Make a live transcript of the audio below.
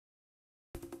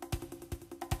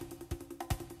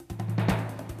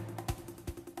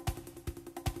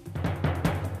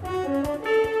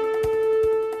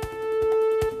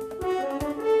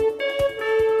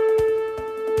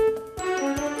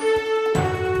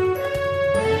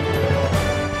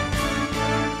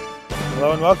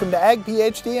Hello and welcome to Ag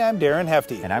PhD. I'm Darren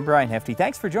Hefty. And I'm Brian Hefty.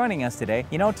 Thanks for joining us today.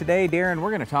 You know, today, Darren,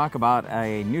 we're going to talk about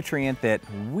a nutrient that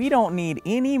we don't need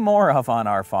any more of on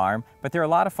our farm, but there are a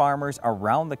lot of farmers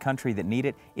around the country that need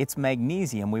it. It's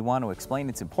magnesium. We want to explain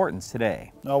its importance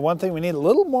today. Now, one thing we need a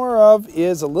little more of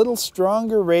is a little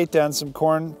stronger rate on some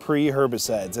corn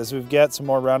pre-herbicides. As we've got some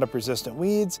more Roundup resistant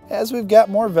weeds, as we've got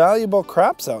more valuable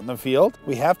crops out in the field,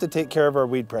 we have to take care of our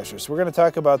weed pressure. So we're going to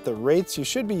talk about the rates you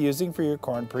should be using for your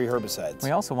corn pre-herbicides.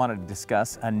 We also wanted to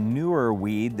discuss a newer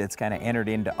weed that's kind of entered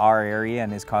into our area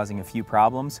and is causing a few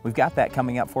problems. We've got that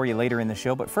coming up for you later in the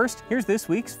show, but first, here's this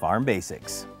week's Farm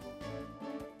Basics.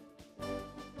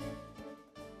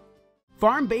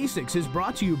 Farm Basics is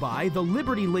brought to you by the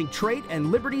Liberty Link trait and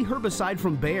Liberty herbicide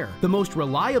from Bayer. The most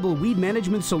reliable weed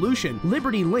management solution,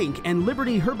 Liberty Link and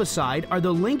Liberty herbicide are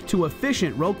the link to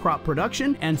efficient row crop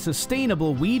production and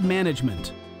sustainable weed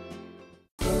management.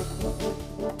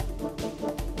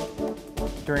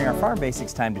 During our Farm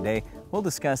Basics time today, we'll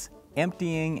discuss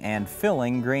emptying and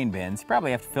filling grain bins. You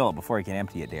probably have to fill it before you can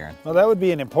empty it, Darren. Well, that would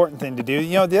be an important thing to do.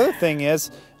 You know, the other thing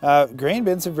is grain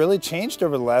bins have really changed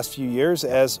over the last few years,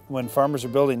 as when farmers are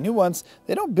building new ones,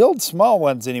 they don't build small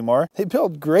ones anymore. They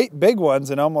build great big ones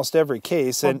in almost every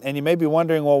case. And you may be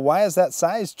wondering, well, why is that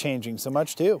size changing so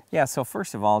much too? Yeah, so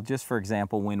first of all, just for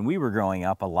example, when we were growing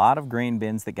up, a lot of grain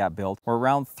bins that got built were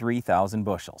around 3,000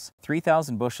 bushels.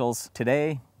 3,000 bushels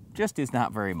today just is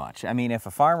not very much. I mean, if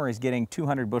a farmer is getting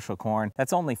 200 bushel corn,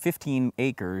 that's only 15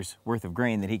 acres worth of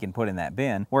grain that he can put in that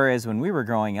bin. Whereas when we were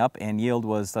growing up and yield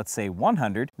was, let's say,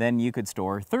 100, then you could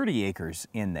store 30 acres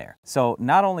in there. So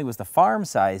not only was the farm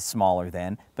size smaller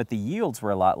then, but the yields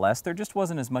were a lot less. There just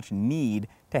wasn't as much need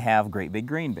to have great big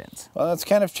grain bins. Well, that's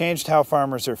kind of changed how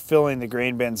farmers are filling the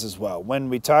grain bins as well. When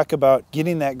we talk about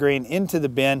getting that grain into the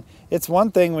bin, it's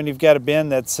one thing when you've got a bin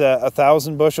that's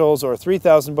 1,000 bushels or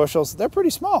 3,000 bushels, they're pretty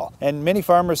small. And many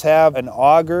farmers have an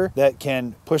auger that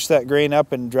can push that grain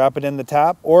up and drop it in the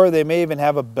top, or they may even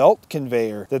have a belt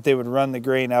conveyor that they would run the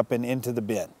grain up and into the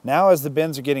bin. Now, as the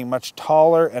bins are getting much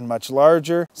taller and much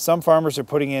larger, some farmers are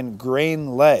putting in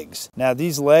grain legs. Now,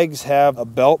 these legs have a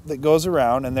belt that goes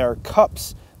around, and there are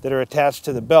cups that are attached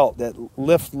to the belt that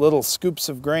lift little scoops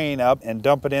of grain up and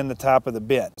dump it in the top of the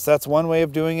bin. So that's one way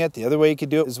of doing it. The other way you could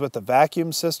do it is with the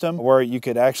vacuum system, where you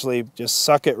could actually just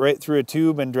suck it right through a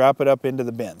tube and drop it up into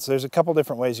the bin. So there's a couple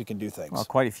different ways you can do things. Well,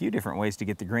 quite a few different ways to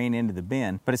get the grain into the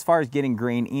bin. But as far as getting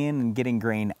grain in and getting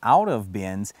grain out of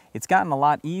bins, it's gotten a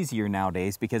lot easier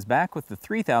nowadays, because back with the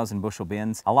 3,000 bushel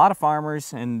bins, a lot of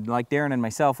farmers, and like Darren and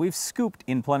myself, we've scooped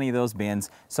in plenty of those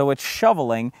bins. So it's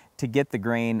shoveling to get the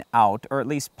grain out, or at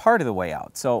least part of the way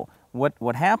out. So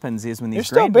what happens is when these You're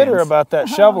still bitter bins, about that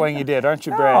shoveling you did, aren't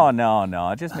you, Brad?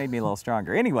 No, it just made me a little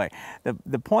stronger. Anyway,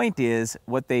 the point is,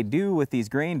 what they do with these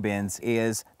grain bins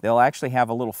is they'll actually have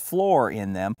a little floor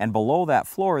in them, and below that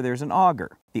floor there's an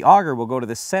auger. The auger will go to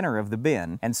the center of the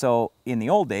bin, and so in the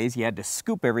old days you had to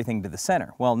scoop everything to the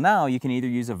center. Well, now you can either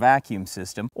use a vacuum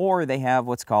system, or they have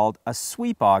what's called a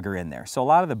sweep auger in there. So a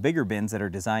lot of the bigger bins that are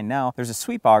designed now, there's a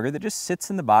sweep auger that just sits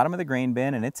in the bottom of the grain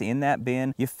bin, and it's in that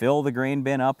bin. You fill the grain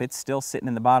bin up, it's still sitting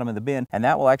in the bottom of the bin, and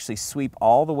that will actually sweep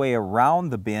all the way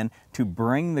around the bin to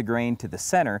bring the grain to the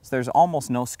center. So there's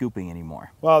almost no scooping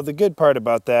anymore. Well, the good part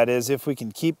about that is if we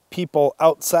can keep people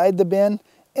outside the bin,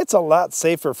 it's a lot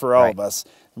safer for all of us.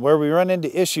 Where we run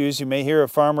into issues, you may hear of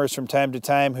farmers from time to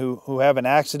time who have an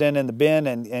accident in the bin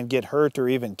and get hurt or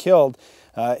even killed.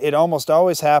 It almost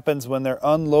always happens when they're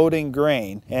unloading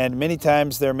grain, and many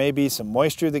times there may be some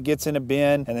moisture that gets in a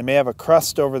bin, and they may have a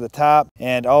crust over the top,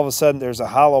 and all of a sudden there's a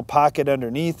hollow pocket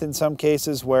underneath in some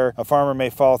cases, where a farmer may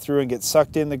fall through and get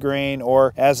sucked in the grain,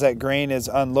 or as that grain is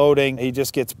unloading, he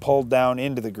just gets pulled down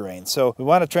into the grain. So we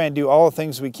want to try and do all the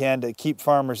things we can to keep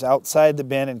farmers outside the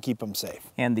bin and keep them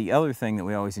safe. And the other thing that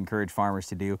we always encourage farmers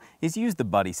to do is use the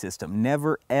buddy system.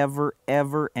 Never, ever,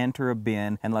 ever enter a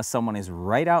bin unless someone is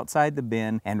right outside the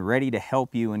bin and ready to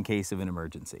help you in case of an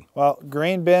emergency. Well,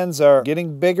 grain bins are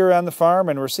getting bigger on the farm,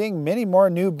 and we're seeing many more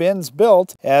new bins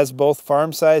built as both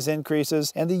farm size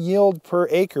increases and the yield per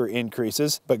acre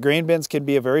increases. But grain bins can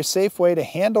be a very safe way to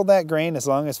handle that grain as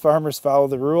long as farmers follow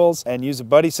the rules and use a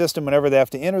buddy system whenever they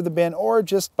have to enter the bin, or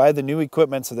just buy the new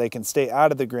equipment so they can stay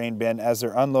out of the grain bin as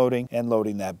they're unloading and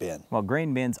loading that bin. Well,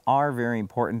 grain bins are very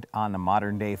important on a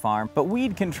modern day farm, but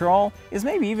weed control is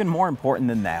maybe even more important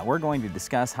than that. We're going to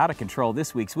discuss how to control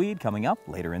this week's weed coming up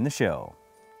later in the show.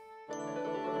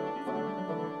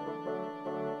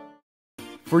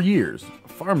 For years,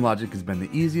 FarmLogic has been the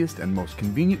easiest and most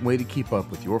convenient way to keep up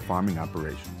with your farming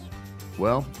operations.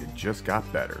 Well, it just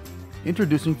got better.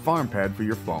 Introducing FarmPad for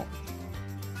your phone.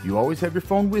 You always have your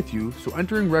phone with you, so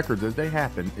entering records as they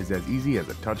happen is as easy as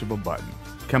a touch of a button.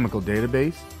 Chemical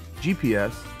database,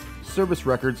 GPS, service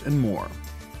records, and more.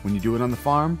 When you do it on the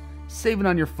farm, save it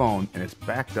on your phone and it's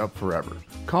backed up forever.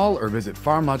 Call or visit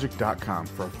farmlogic.com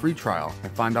for a free trial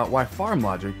and find out why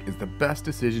FarmLogic is the best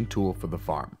decision tool for the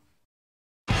farm.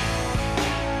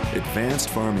 Advanced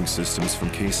Farming Systems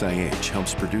from Case IH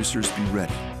helps producers be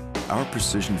ready. Our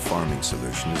precision farming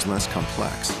solution is less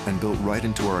complex and built right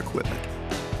into our equipment.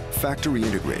 Factory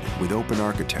integrated with open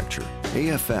architecture,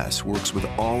 AFS works with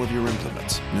all of your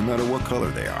implements, no matter what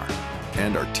color they are.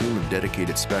 And our team of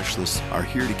dedicated specialists are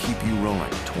here to keep you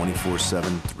rolling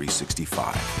 24/7,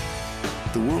 365.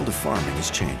 The world of farming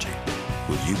is changing.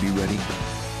 Will you be ready?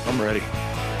 I'm ready.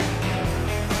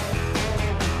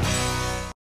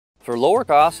 For lower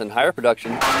costs and higher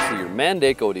production, see your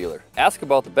Mandaco dealer. Ask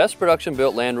about the best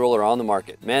production-built land roller on the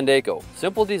market. Mandaco,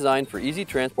 simple design for easy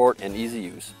transport and easy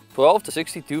use. 12 to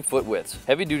 62 foot widths,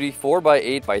 heavy-duty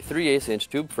 4x8 by 3/8 inch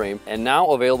tube frame, and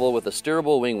now available with a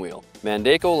steerable wing wheel.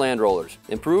 Mandaco land rollers.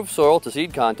 Improved soil to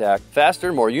seed contact,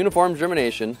 faster, more uniform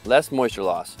germination, less moisture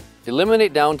loss.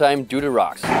 Eliminate downtime due to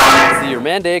rocks. See your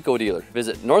Mandaco dealer.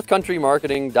 Visit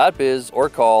northcountrymarketing.biz or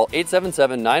call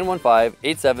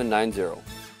 877-915-8790.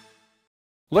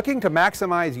 Looking to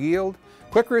maximize yield?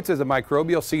 QuickRoots is a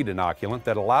microbial seed inoculant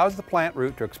that allows the plant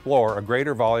root to explore a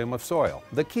greater volume of soil,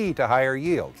 the key to higher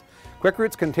yields.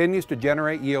 QuickRoots continues to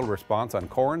generate yield response on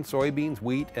corn, soybeans,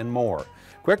 wheat, and more.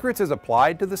 QuickRoots is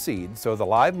applied to the seeds so the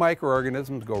live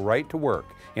microorganisms go right to work,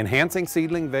 enhancing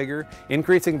seedling vigor,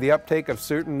 increasing the uptake of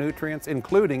certain nutrients,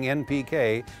 including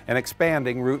NPK, and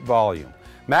expanding root volume.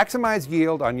 Maximize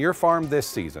yield on your farm this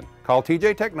season. Call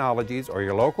TJ Technologies or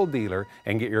your local dealer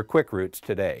and get your QuickRoots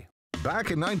today.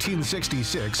 Back in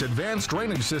 1966, Advanced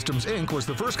Drainage Systems, Inc. was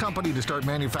the first company to start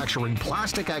manufacturing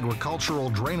plastic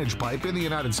agricultural drainage pipe in the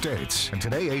United States. And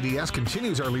today, ADS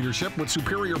continues our leadership with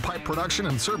superior pipe production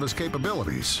and service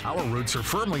capabilities. Our roots are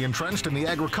firmly entrenched in the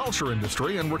agriculture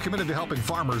industry, and we're committed to helping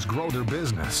farmers grow their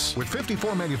business. With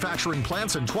 54 manufacturing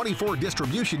plants and 24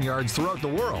 distribution yards throughout the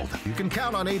world, you can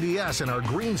count on ADS and our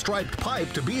green striped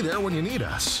pipe to be there when you need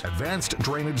us. Advanced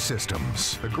Drainage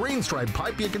Systems, the green striped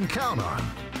pipe you can count on.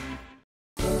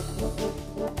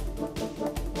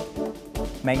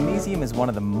 Magnesium is one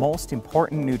of the most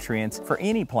important nutrients for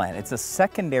any plant. It's a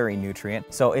secondary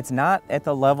nutrient, so it's not at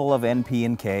the level of N, P,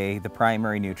 and K, the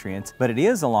primary nutrients, but it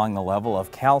is along the level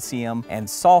of calcium and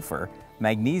sulfur.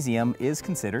 Magnesium is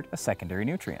considered a secondary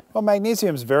nutrient. Well,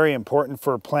 magnesium is very important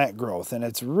for plant growth, and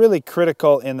it's really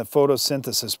critical in the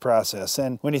photosynthesis process.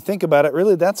 And when you think about it,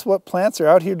 really that's what plants are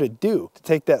out here to do, to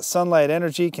take that sunlight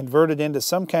energy, convert it into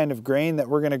some kind of grain that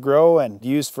we're going to grow and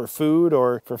use for food,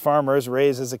 or for farmers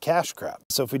raise as a cash crop.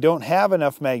 So if we don't have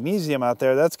enough magnesium out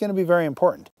there, that's going to be very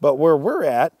important. But where we're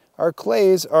at, our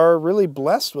clays are really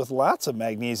blessed with lots of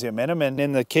magnesium in them, and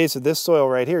in the case of this soil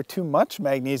right here, too much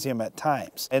magnesium at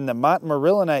times. In the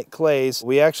montmorillonite clays,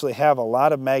 we actually have a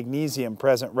lot of magnesium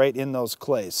present right in those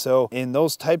clays. So in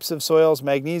those types of soils,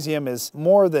 magnesium is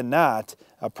more than not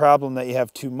a problem that you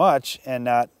have too much and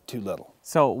not too little.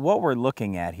 So what we're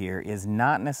looking at here is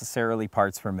not necessarily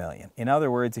parts per million. In other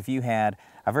words, if you had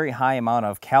a very high amount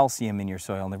of calcium in your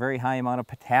soil and a very high amount of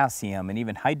potassium and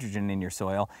even hydrogen in your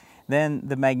soil, then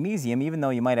the magnesium, even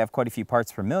though you might have quite a few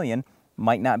parts per million,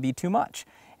 might not be too much.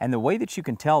 And the way that you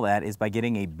can tell that is by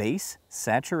getting a base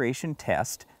saturation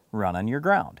test run on your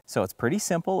ground. So it's pretty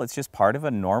simple. It's just part of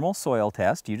a normal soil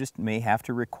test. You just may have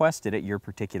to request it at your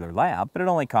particular lab, but it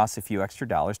only costs a few extra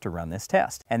dollars to run this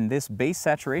test. And this base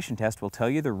saturation test will tell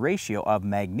you the ratio of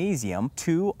magnesium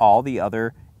to all the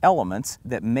other elements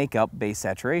that make up base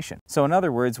saturation. So in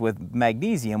other words, with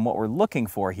magnesium, what we're looking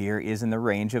for here is in the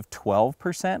range of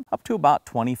 12% up to about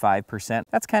 25%.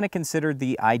 That's kind of considered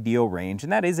the ideal range,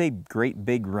 and that is a great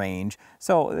big range.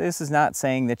 So this is not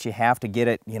saying that you have to get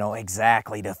it,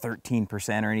 exactly to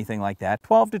 13% or anything like that.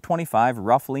 12 to 25,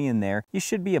 roughly in there, you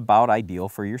should be about ideal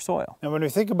for your soil. And when we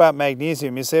think about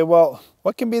magnesium, you say, well,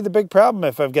 what can be the big problem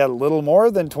if I've got a little more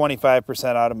than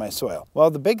 25% out of my soil? Well,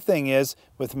 the big thing is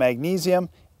with magnesium,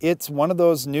 it's one of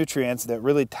those nutrients that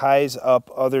really ties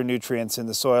up other nutrients in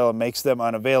the soil and makes them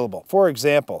unavailable. For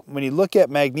example, when you look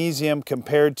at magnesium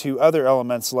compared to other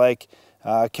elements like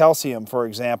calcium, for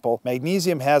example,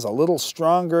 magnesium has a little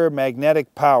stronger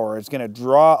magnetic power. It's going to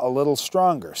draw a little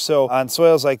stronger. So on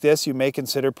soils like this, you may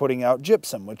consider putting out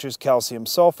gypsum, which is calcium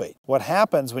sulfate. What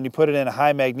happens when you put it in a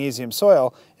high magnesium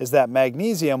soil is that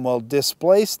magnesium will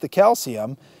displace the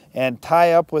calcium and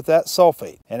tie up with that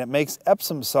sulfate. And it makes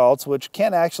Epsom salts, which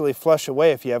can actually flush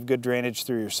away if you have good drainage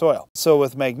through your soil. So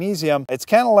with magnesium, it's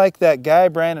kind of like that guy,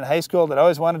 Brian, in high school that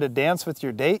always wanted to dance with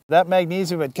your date. That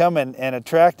magnesium would come and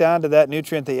attract onto that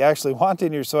nutrient that you actually want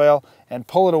in your soil and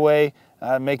pull it away,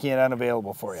 making it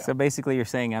unavailable for you. So basically you're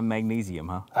saying I'm magnesium,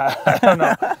 huh? I don't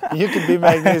know. You can be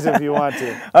magnesium if you want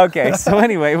to. Okay, so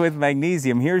anyway, with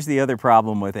magnesium, here's the other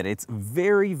problem with it. It's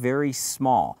very, very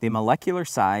small. The molecular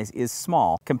size is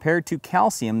small compared to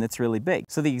calcium that's really big.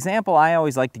 So the example I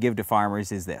always like to give to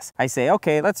farmers is this. I say,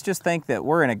 okay, let's just think that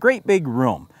we're in a great big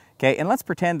room, okay, and let's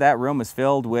pretend that room is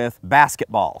filled with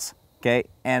basketballs. Okay,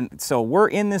 and so we're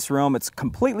in this room, it's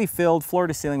completely filled floor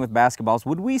to ceiling with basketballs.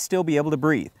 Would we still be able to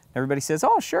breathe? Everybody says,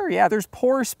 oh sure, yeah, there's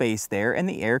pore space there and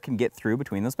the air can get through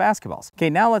between those basketballs.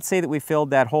 Okay, now let's say that we filled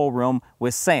that whole room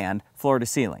with sand, floor to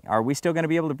ceiling. Are we still gonna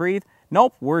be able to breathe?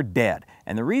 Nope, we're dead.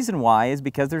 And the reason why is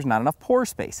because there's not enough pore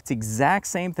space. It's the exact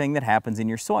same thing that happens in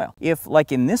your soil. If,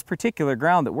 like in this particular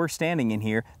ground that we're standing in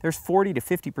here, there's 40 to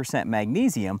 50%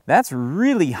 magnesium, that's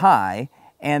really high,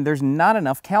 and there's not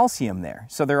enough calcium there.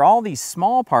 So there are all these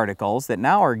small particles that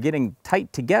now are getting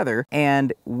tight together,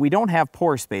 and we don't have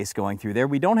pore space going through there.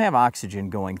 We don't have oxygen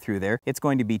going through there. It's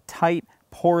going to be tight,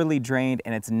 poorly drained,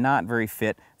 and it's not very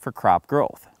fit for crop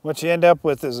growth. What you end up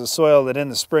with is a soil that in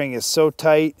the spring is so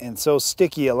tight and so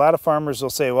sticky. A lot of farmers will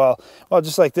say, well,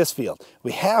 just like this field,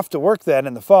 we have to work that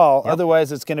in the fall,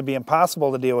 otherwise it's going to be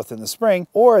impossible to deal with in the spring.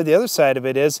 Or the other side of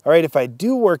it is, all right, if I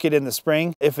do work it in the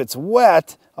spring, if it's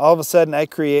wet, all of a sudden I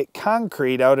create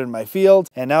concrete out in my field,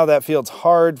 and now that field's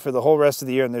hard for the whole rest of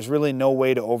the year, and there's really no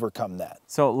way to overcome that.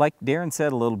 So like Darren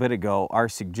said a little bit ago, our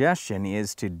suggestion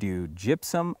is to do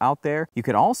gypsum out there. You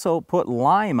could also put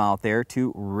lime out there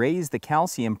to raise the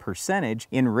calcium percentage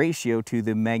in ratio to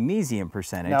the magnesium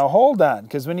percentage. Now hold on,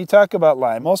 because when you talk about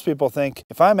lime, most people think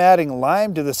if I'm adding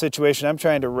lime to the situation, I'm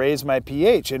trying to raise my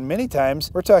pH, and many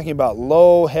times we're talking about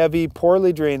low, heavy,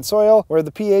 poorly drained soil where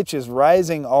the pH is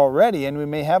rising already, and we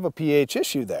may have a pH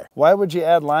issue there. Why would you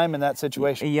add lime in that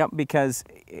situation? Yep, because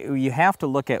you have to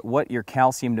look at what your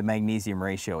calcium to magnesium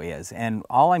ratio is, and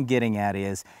all I'm getting at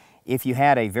is if you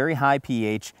had a very high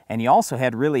pH and you also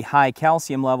had really high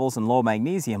calcium levels and low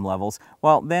magnesium levels,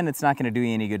 well, then it's not going to do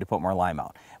you any good to put more lime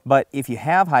out. But if you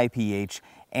have high pH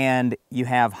and you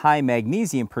have high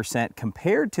magnesium percent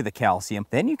compared to the calcium,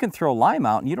 then you can throw lime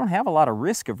out and you don't have a lot of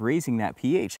risk of raising that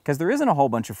pH because there isn't a whole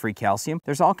bunch of free calcium.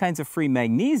 There's all kinds of free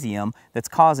magnesium that's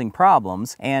causing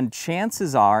problems, and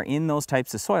chances are in those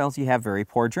types of soils you have very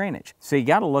poor drainage. So you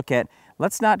got to look at,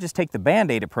 let's not just take the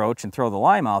Band-Aid approach and throw the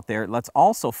lime out there. Let's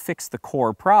also fix the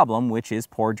core problem, which is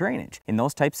poor drainage. In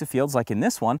those types of fields, like in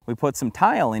this one, we put some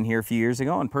tile in here a few years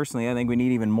ago, and personally I think we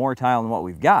need even more tile than what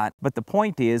we've got. But the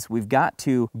point is, we've got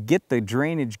to get the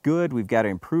drainage good, we've got to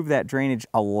improve that drainage,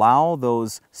 allow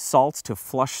those salts to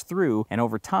flush through, and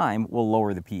over time we'll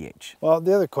lower the pH. Well,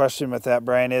 the other question with that,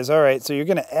 Brian, is, all right, so you're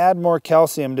going to add more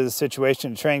calcium to the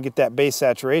situation to try and get that base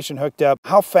saturation hooked up.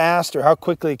 How fast or how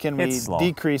quickly can we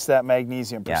decrease that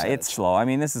magnesium percentage? Yeah, it's slow. I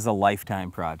mean, this is a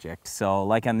lifetime project. So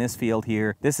like on this field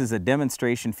here, this is a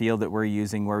demonstration field that we're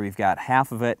using where we've got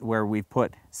half of it where we've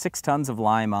put 6 tons of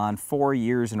lime on 4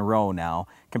 years in a row now,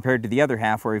 compared to the other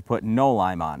half where we've put no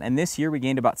lime on. And this year we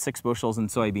gained about 6 bushels in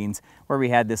soybeans where we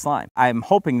had this lime. I'm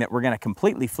hoping that we're going to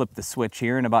completely flip the switch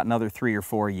here in about another 3 or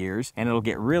 4 years, and it'll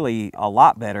get really a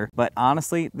lot better. But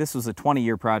honestly, this was a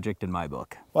 20-year project in my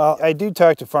book. Well, I do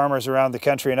talk to farmers around the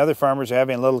country, and other farmers are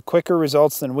having a little quicker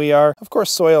results than we are. Of course,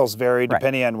 soils vary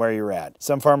depending on where you're at.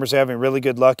 Some farmers are having really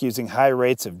good luck using high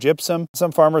rates of gypsum.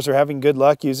 Some farmers are having good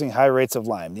luck using high rates of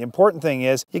lime. The important thing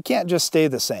is you can't just stay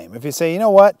the same. If you say, you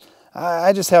know what,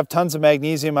 I just have tons of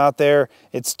magnesium out there,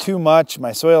 it's too much,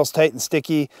 my soil's tight and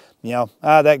sticky, you know,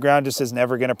 that ground just is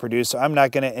never going to produce, so I'm not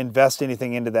going to invest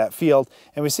anything into that field.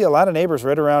 And we see a lot of neighbors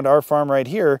right around our farm right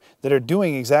here that are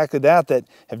doing exactly that, that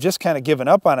have just kind of given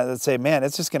up on it, that say, man,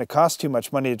 it's just going to cost too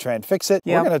much money to try and fix it.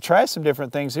 We're going to try some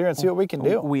different things here and see what we can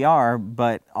do. We are,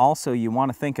 but also you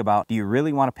want to think about, do you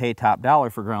really want to pay top dollar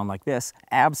for ground like this?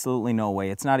 Absolutely no way.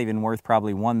 It's not even worth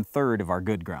probably 1/3 of our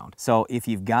good ground. So if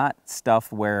you've got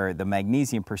stuff where the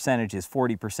magnesium percentage is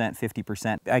 40%,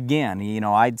 50%, again, you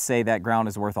know, I'd say that ground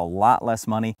is worth a lot less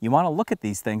money. You want to look at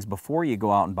these things before you go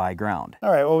out and buy ground.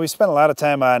 All right, well, we spent a lot of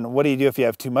time on what do you do if you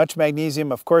have too much magnesium.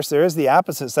 Of course, there is the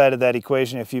opposite side of that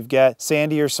equation. If you've got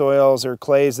sandier soils or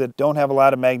clays that don't have a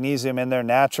lot of magnesium in there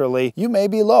naturally, you may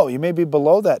be low. You may be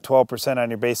below that 12% on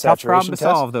your base saturation problem to test.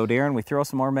 solve though, Darren. We throw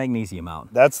some more magnesium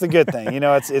out. That's the good thing. You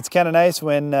know, it's kind of nice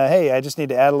when, hey, I just need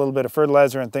to add a little bit of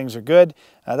fertilizer and things are good.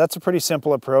 That's a pretty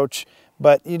simple approach.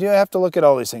 But you do have to look at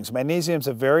all these things. Magnesium is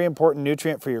a very important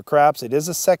nutrient for your crops. It is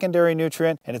a secondary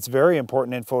nutrient, and it's very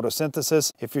important in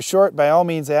photosynthesis. If you're short, by all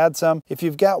means add some. If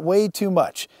you've got way too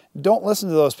much, don't listen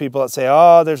to those people that say,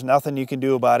 oh, there's nothing you can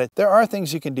do about it. There are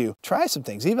things you can do. Try some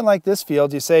things. Even like this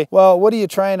field, you say, well, what are you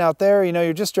trying out there? You know,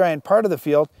 you're just trying part of the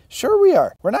field. Sure we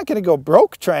are. We're not going to go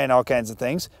broke trying all kinds of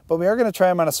things, but we are going to try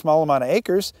them on a small amount of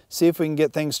acres, see if we can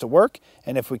get things to work,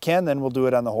 and if we can, then we'll do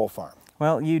it on the whole farm.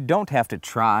 Well, you don't have to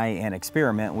try and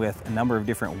experiment with a number of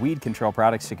different weed control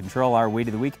products to control our weed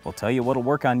of the week. We'll tell you what'll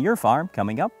work on your farm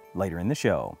coming up later in the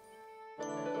show.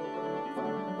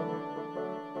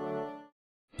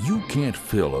 You can't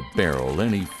fill a barrel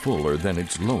any fuller than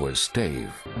its lowest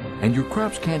stave, and your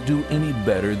crops can't do any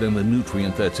better than the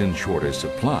nutrient that's in shortest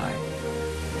supply.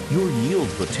 Your yield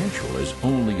potential is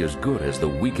only as good as the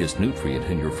weakest nutrient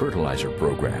in your fertilizer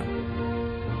program.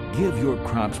 Give your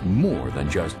crops more than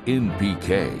just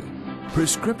NPK.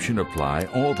 Prescription apply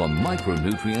all the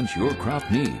micronutrients your crop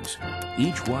needs,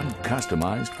 each one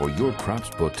customized for your crop's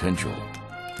potential.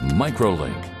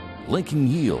 MicroLink, linking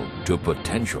yield to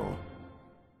potential.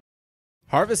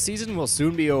 Harvest season will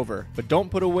soon be over, but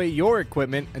don't put away your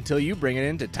equipment until you bring it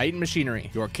into Titan Machinery,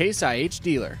 your Case IH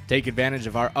dealer. Take advantage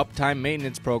of our Uptime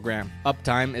Maintenance program.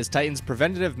 Uptime is Titan's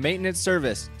preventative maintenance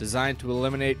service designed to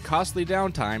eliminate costly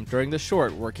downtime during the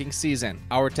short working season.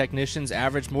 Our technicians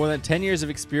average more than 10 years of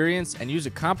experience and use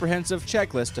a comprehensive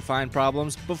checklist to find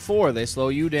problems before they slow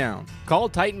you down. Call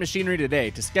Titan Machinery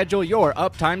today to schedule your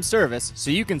Uptime service so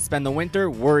you can spend the winter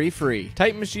worry-free.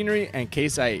 Titan Machinery and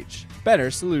Case IH. Better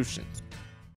solutions.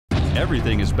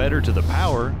 Everything is better to the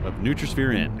power of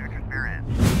Nutrisphere N.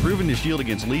 Proven to shield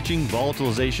against leaching,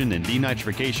 volatilization, and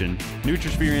denitrification,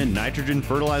 Nutrisphere N Nitrogen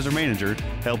Fertilizer Manager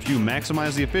helps you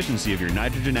maximize the efficiency of your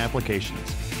nitrogen applications.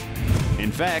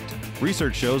 In fact,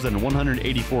 research shows that in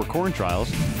 184 corn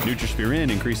trials, Nutrisphere N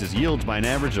increases yields by an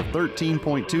average of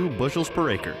 13.2 bushels per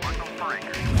acre.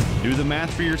 Do the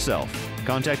math for yourself.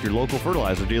 Contact your local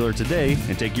fertilizer dealer today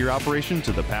and take your operation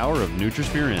to the power of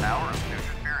Nutrisphere N.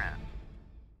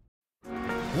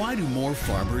 Why do more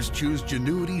farmers choose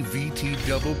Genuity VT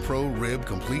Double Pro Rib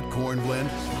Complete Corn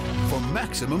Blend? For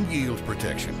maximum yield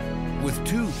protection. With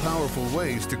two powerful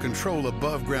ways to control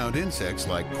above-ground insects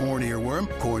like corn earworm,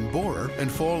 corn borer,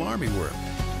 and fall armyworm.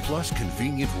 Plus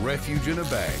convenient refuge in a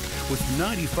bag with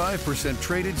 95%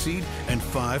 traded seed and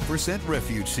 5%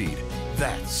 refuge seed.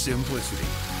 That's simplicity.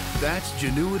 That's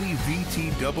Genuity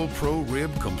VT Double Pro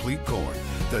Rib Complete Corn,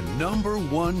 the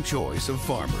 #1 choice of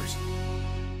farmers.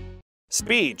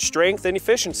 Speed, strength, and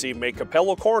efficiency make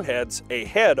Capello corn heads a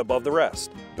head above the rest.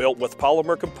 Built with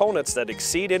polymer components that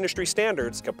exceed industry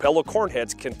standards, Capello corn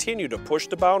heads continue to push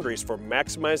the boundaries for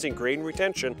maximizing grain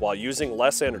retention while using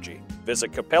less energy.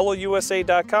 Visit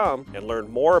CapelloUSA.com and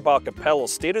learn more about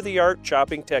Capello's state-of-the-art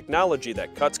chopping technology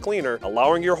that cuts cleaner,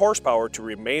 allowing your horsepower to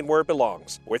remain where it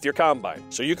belongs, with your combine,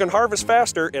 so you can harvest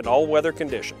faster in all weather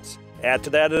conditions. Add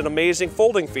to that an amazing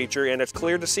folding feature, and it's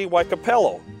clear to see why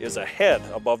Capello is a head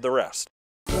above the rest.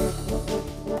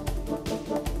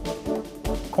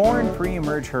 Corn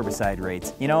pre-emerge herbicide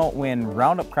rates. You know, when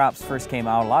Roundup crops first came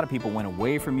out, a lot of people went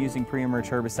away from using pre-emerge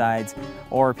herbicides,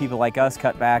 or people like us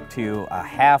cut back to a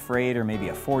half rate or maybe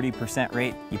a 40%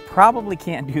 rate. You probably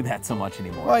can't do that so much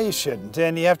anymore. Well, you shouldn't.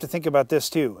 And you have to think about this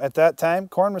too. At that time,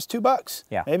 corn was $2.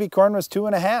 Yeah. Maybe corn was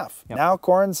 $2.50. Yep. Now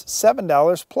corn's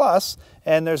 $7 plus.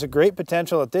 And there's a great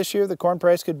potential that this year the corn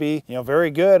price could be,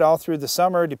 very good all through the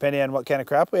summer, depending on what kind of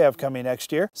crop we have coming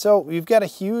next year. So you've got a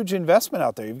huge investment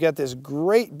out there. You've got this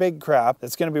great big crop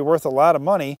that's going to be worth a lot of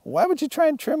money. Why would you try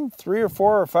and trim $3 or $4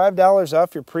 or $5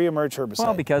 off your pre-emerge herbicide?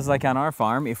 Well, because like on our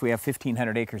farm, if we have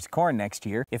 1,500 acres of corn next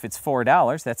year, if it's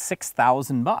 $4, that's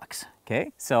 $6,000.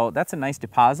 Okay, so that's a nice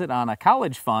deposit on a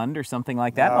college fund or something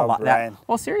like that. Oh, Brian.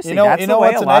 Well, seriously, that's the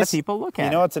way a lot of people look at it.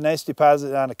 You know what's a nice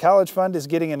deposit on a college fund is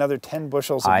getting another 10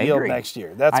 bushels of yield next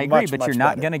year. That's I agree, much, but much you're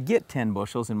not better. going to get 10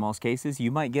 bushels in most cases.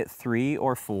 You might get 3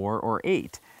 or 4 or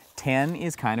 8. 10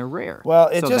 is kind of rare. Well,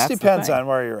 it just depends on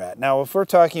where you're at. Now, if we're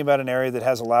talking about an area that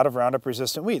has a lot of Roundup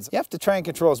resistant weeds, you have to try and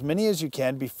control as many as you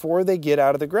can before they get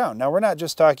out of the ground. Now, we're not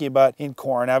just talking about in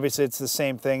corn. Obviously, it's the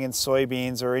same thing in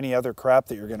soybeans or any other crop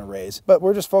that you're going to raise. But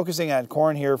we're just focusing on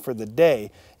corn here for the day.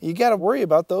 You got to worry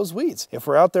about those weeds. If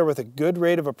we're out there with a good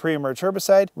rate of a pre-emerge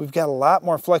herbicide, we've got a lot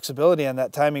more flexibility on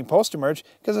that timing post-emerge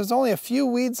because there's only a few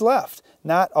weeds left,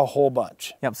 not a whole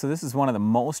bunch. Yep, so this is one of the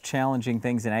most challenging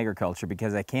things in agriculture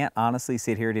because I can't honestly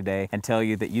sit here today and tell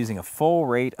you that using a full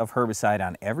rate of herbicide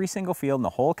on every single field in the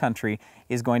whole country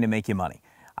is going to make you money.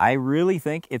 I really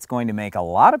think it's going to make a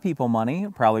lot of people money.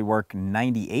 It'll probably work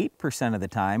 98% of the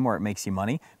time where it makes you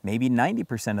money, maybe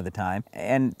 90% of the time.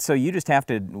 And so you just have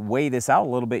to weigh this out a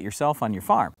little bit yourself on your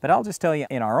farm. But I'll just tell you,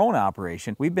 in our own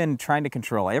operation, we've been trying to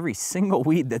control every single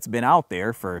weed that's been out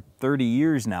there for 30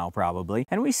 years now probably,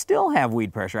 and we still have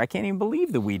weed pressure. I can't even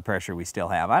believe the weed pressure we still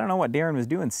have. I don't know what Darren was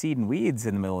doing seeding weeds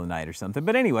in the middle of the night or something,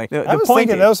 but anyway. I was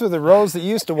thinking those were the rows that you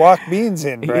used to walk beans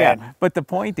in, Brad. Yeah, but the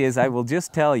point is, I will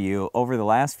just tell you, over the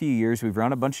last few years, we've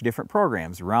run a bunch of different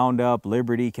programs, Roundup,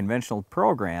 Liberty, conventional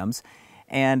programs,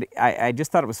 and I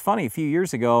just thought it was funny a few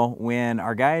years ago when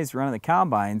our guys running the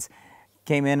combines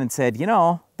came in and said, you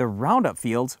know, the Roundup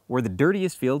fields were the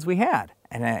dirtiest fields we had.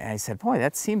 And I said, boy,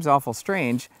 that seems awful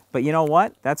strange, but you know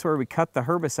what? That's where we cut the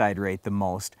herbicide rate the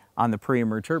most on the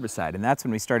pre-emerge herbicide, and that's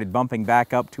when we started bumping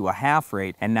back up to a half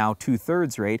rate and now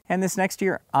 2/3 rate. And this next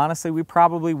year, honestly, we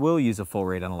probably will use a full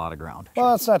rate on a lot of ground.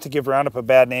 Well, it's not to give Roundup a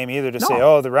bad name either, to say,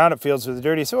 oh, the Roundup fields are the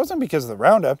dirtiest. It wasn't because of the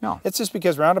Roundup. No. It's just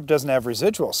because Roundup doesn't have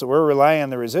residual. So we're relying on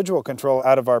the residual control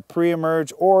out of our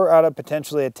pre-emerge or out of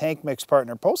potentially a tank mix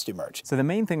partner post-emerge. So the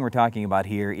main thing we're talking about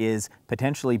here is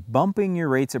potentially bumping your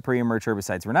rates of pre-emerge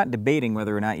herbicides. We're not debating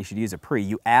whether or not you should use a pre.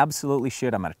 You absolutely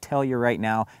should. I'm going to tell you right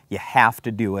now, you have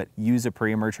to do it. Use a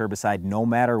pre-emerge herbicide no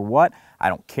matter what. I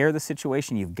don't care the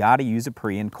situation, you've got to use a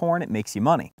pre in corn. It makes you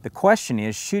money. The question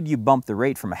is, should you bump the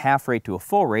rate from a half rate to a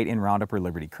full rate in Roundup or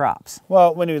Liberty crops?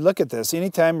 Well, when you look at this,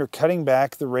 anytime you're cutting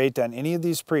back the rate on any of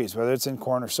these pre's, whether it's in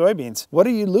corn or soybeans, what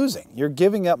are you losing? You're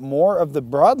giving up more of the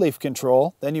broadleaf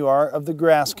control than you are of the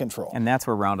grass control. And that's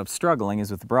where Roundup's struggling,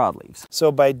 is with the broadleaves.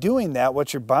 So by doing that,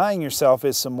 what you're buying yourself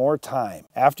is some more time.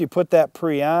 After you put that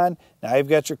pre on, now you've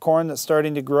got your corn that's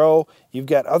starting to grow. You've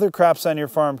got other crops on your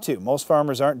farm too. Most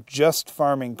farmers aren't just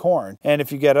farming corn. And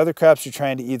if you've got other crops you're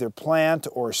trying to either plant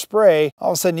or spray, all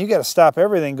of a sudden you got to stop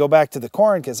everything, go back to the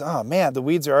corn because, oh man, the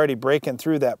weeds are already breaking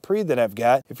through that pre that I've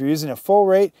got. If you're using a full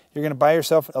rate, you're going to buy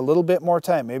yourself a little bit more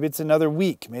time. Maybe it's another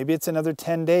week. Maybe it's another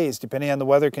 10 days, depending on the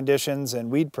weather conditions and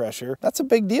weed pressure. That's a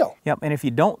big deal. Yep, and if you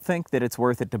don't think that it's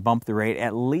worth it to bump the rate,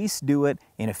 at least do it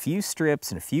in a few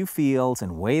strips and a few fields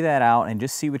and weigh that out and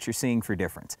just see what you're seeing for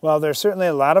difference. Well, there's certainly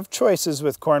a lot of choices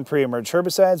with corn pre-emerge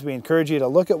herbicides. We encourage you to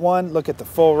look at one, look at the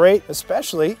full rate,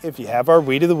 especially if you have our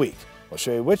Weed of the Week. We'll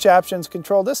show you which options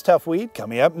control this tough weed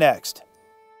coming up next.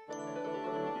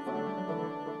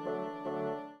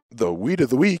 The Weed of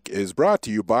the Week is brought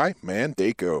to you by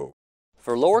Mandaco.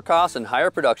 For lower costs and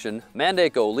higher production,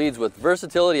 Mandaco leads with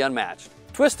versatility unmatched.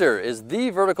 Twister is the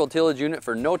vertical tillage unit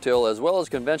for no-till as well as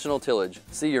conventional tillage.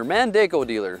 See your Mandaco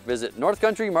dealer. Visit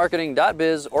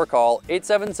northcountrymarketing.biz or call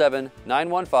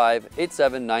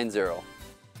 877-915-8790.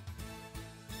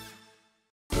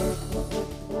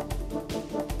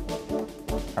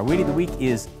 Our Weed of the Week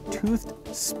is toothed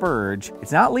spurge.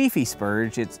 It's not leafy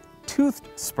spurge, it's toothed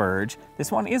spurge.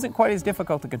 This one isn't quite as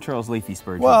difficult to control as leafy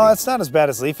spurge. Well, it's not as bad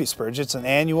as leafy spurge. It's an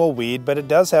annual weed, but it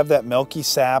does have that milky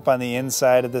sap on the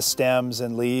inside of the stems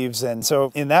and leaves, and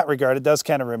so in that regard, it does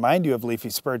kind of remind you of leafy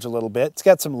spurge a little bit. It's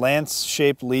got some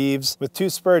lance-shaped leaves. With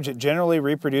tooth spurge, it generally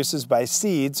reproduces by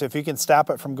seed, so if you can stop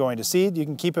it from going to seed, you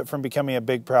can keep it from becoming a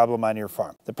big problem on your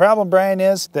farm. The problem, Brian,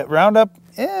 is that Roundup,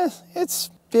 it's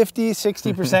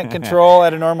 50-60% control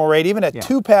at a normal rate. Even at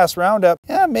 2-pass Roundup,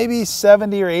 maybe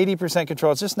 70 or 80%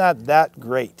 control. It's just not that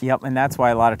great. Yep, and that's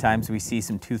why a lot of times we see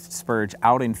some toothed spurge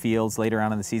out in fields later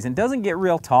on in the season. Doesn't get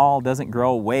real tall, doesn't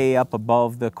grow way up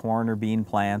above the corn or bean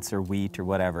plants or wheat or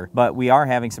whatever, but we are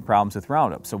having some problems with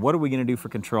Roundup. So what are we going to do for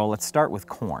control? Let's start with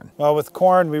corn. Well, with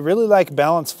corn, we really like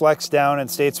Balance Flex down in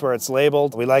states where it's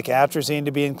labeled. We like atrazine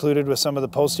to be included with some of the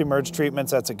post-emerge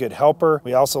treatments. That's a good helper.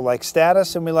 We also like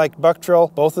Status and we like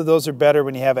Buctril. Both of those are better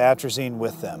when you have atrazine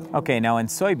with them. Okay, now in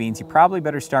soybeans, you probably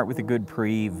better start with a good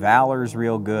pre. Valor's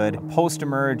real good.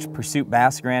 Post-emerge, Pursuit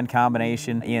Basagran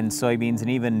combination in soybeans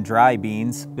and even dry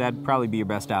beans. That'd probably be your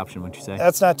best option, would you say?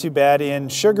 That's not too bad. In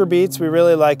sugar beets, we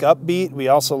really like Upbeat. We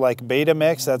also like Beta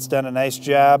Mix. That's done a nice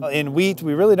job. In wheat,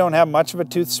 we really don't have much of a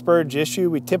tooth spurge issue.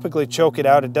 We typically choke it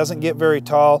out. It doesn't get very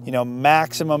tall. You know,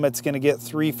 maximum it's going to get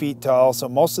 3 feet tall. So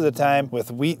most of the time with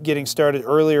wheat getting started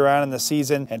earlier on in the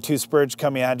season and tooth spurge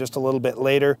coming on just a little bit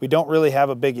later, we don't really have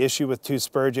a big issue with tooth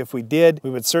spurge. If we did, we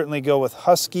would certainly go with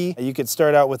Husky. You could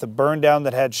start out with a burn down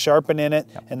that had Sharpen in it,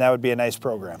 and that would be a nice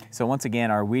program. So once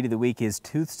again, our Weed of the Week is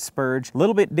toothed spurge. A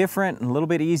little bit different and a little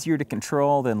bit easier to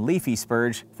control than leafy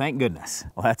spurge. Thank goodness.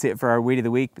 Well, that's it for our Weed of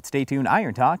the Week, but stay tuned.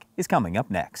 Iron Talk is coming up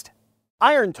next.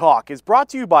 Iron Talk is brought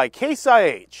to you by Case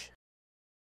IH.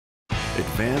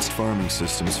 Advanced Farming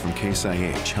Systems from Case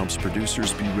IH helps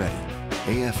producers be ready.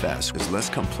 AFS is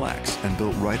less complex and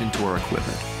built right into our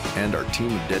equipment. and our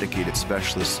team of dedicated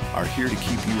specialists are here to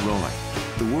keep you rolling.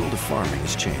 The world of farming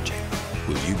is changing.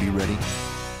 Will you be ready?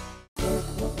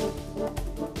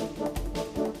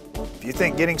 If you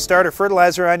think getting starter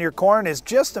fertilizer on your corn is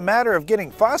just a matter of getting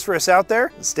phosphorus out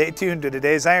there, stay tuned to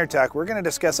today's Iron Talk. We're going to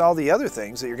discuss all the other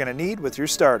things that you're going to need with your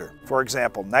starter. For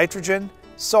example, nitrogen,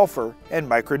 sulfur, and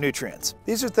micronutrients.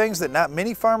 These are things that not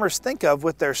many farmers think of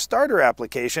with their starter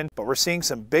application, but we're seeing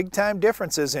some big-time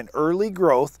differences in early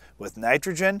growth with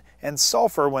nitrogen and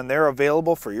sulfur when they're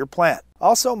available for your plant.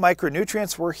 Also,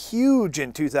 micronutrients were huge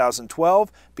in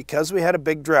 2012 because we had a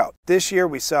big drought. This year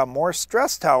we saw more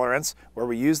stress tolerance where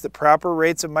we used the proper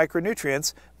rates of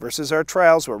micronutrients versus our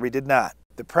trials where we did not.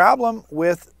 The problem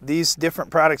with these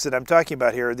different products that I'm talking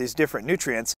about here, these different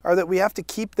nutrients, are that we have to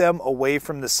keep them away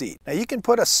from the seed. Now you can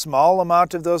put a small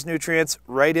amount of those nutrients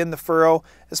right in the furrow,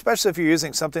 especially if you're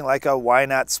using something like a Why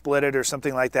Not Split It or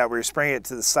something like that where you're spraying it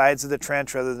to the sides of the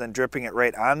trench rather than dripping it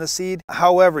right on the seed.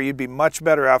 However, you'd be much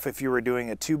better off if you were doing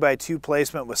a 2x2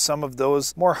 placement with some of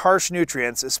those more harsh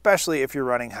nutrients, especially if you're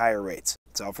running higher rates.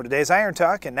 That's all for today's Iron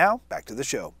Talk, and now back to the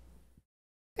show.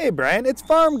 Hey Brian, it's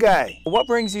Farm Guy. What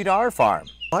brings you to our farm?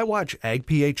 I watch Ag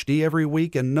PhD every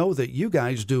week and know that you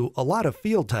guys do a lot of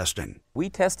field testing. We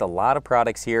test a lot of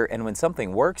products here, and when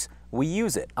something works, we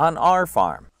use it on our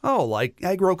farm. Oh, like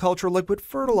agriculture liquid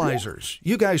fertilizers.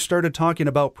 You guys started talking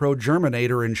about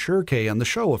ProGerminator and SureK on the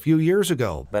show a few years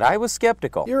ago. But I was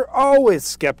skeptical. You're always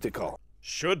skeptical.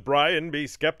 Should Brian be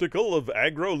skeptical of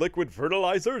agro-liquid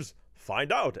fertilizers?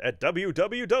 Find out at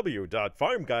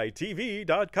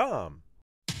www.farmguytv.com.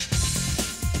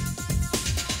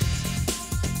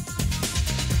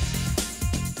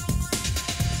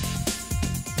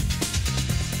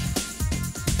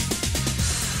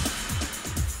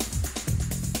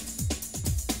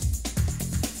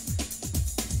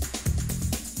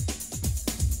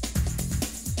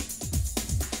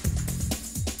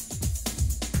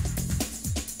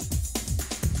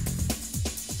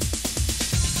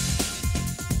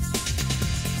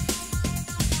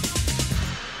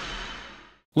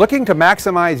 Looking to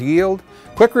maximize yield?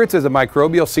 Quick Roots is a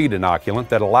microbial seed inoculant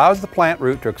that allows the plant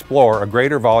root to explore a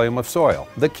greater volume of soil,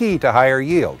 the key to higher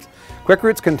yields. Quick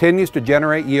Roots continues to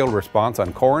generate yield response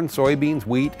on corn, soybeans,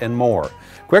 wheat, and more.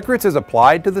 Quick Roots is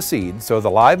applied to the seed so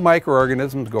the live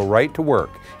microorganisms go right to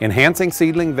work, enhancing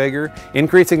seedling vigor,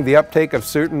 increasing the uptake of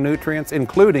certain nutrients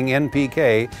including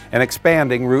NPK, and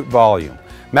expanding root volume.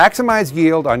 Maximize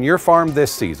yield on your farm this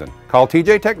season. Call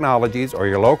TJ Technologies or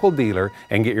your local dealer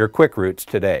and get your Quick Roots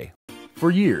today.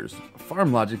 For years,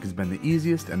 FarmLogic has been the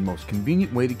easiest and most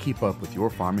convenient way to keep up with your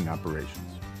farming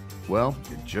operations. Well,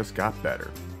 it just got better.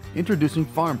 Introducing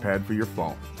FarmPad for your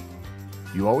phone.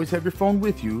 You always have your phone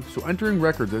with you, so entering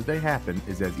records as they happen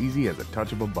is as easy as a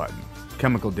touch of a button.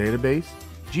 Chemical database,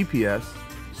 GPS,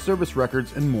 service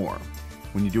records, and more.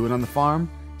 When you do it on the farm,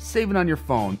 save it on your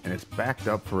phone and it's backed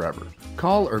up forever.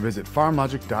 Call or visit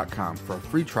farmlogic.com for a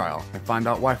free trial and find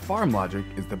out why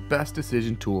FarmLogic is the best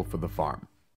decision tool for the farm.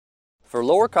 For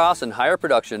lower costs and higher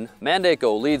production,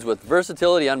 Mandaco leads with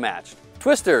versatility unmatched.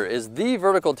 Twister is the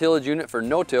vertical tillage unit for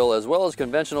no-till as well as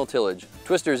conventional tillage.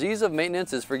 Twister's ease of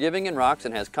maintenance is forgiving in rocks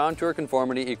and has contour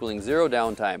conformity equaling zero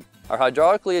downtime. Our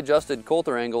hydraulically adjusted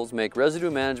coulter angles make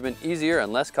residue management easier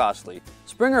and less costly.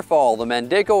 Spring or fall, the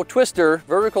Mandaco Twister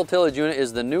vertical tillage unit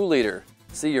is the new leader.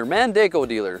 See your Mandaco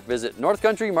dealer. Visit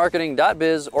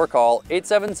northcountrymarketing.biz or call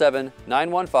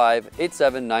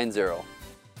 877-915-8790.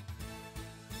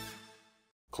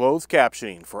 Closed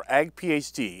captioning for Ag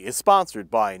PhD is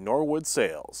sponsored by Norwood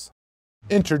Sales.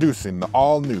 Introducing the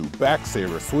all-new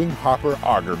Backsaver Swing Hopper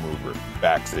Auger Mover.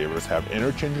 Backsavers have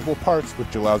interchangeable parts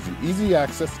which allows you easy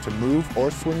access to move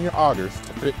or swing your augers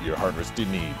to fit your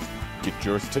harvesting needs. Get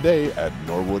yours today at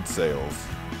Norwood Sales.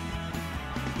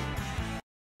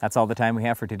 That's all the time we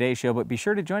have for today's show, but be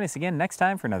sure to join us again next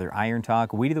time for another Iron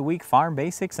Talk, Weed of the Week, Farm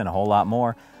Basics, and a whole lot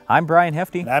more. I'm Brian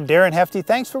Hefty. And I'm Darren Hefty.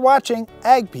 Thanks for watching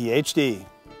Ag PhD.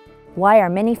 Why are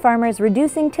many farmers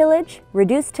reducing tillage?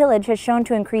 Reduced tillage has shown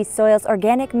to increase soil's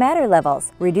organic matter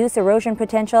levels, reduce erosion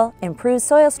potential, improve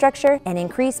soil structure, and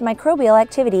increase microbial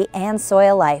activity and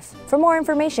soil life. For more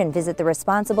information, visit the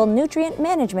Responsible Nutrient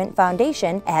Management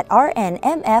Foundation at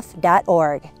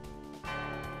rnmf.org.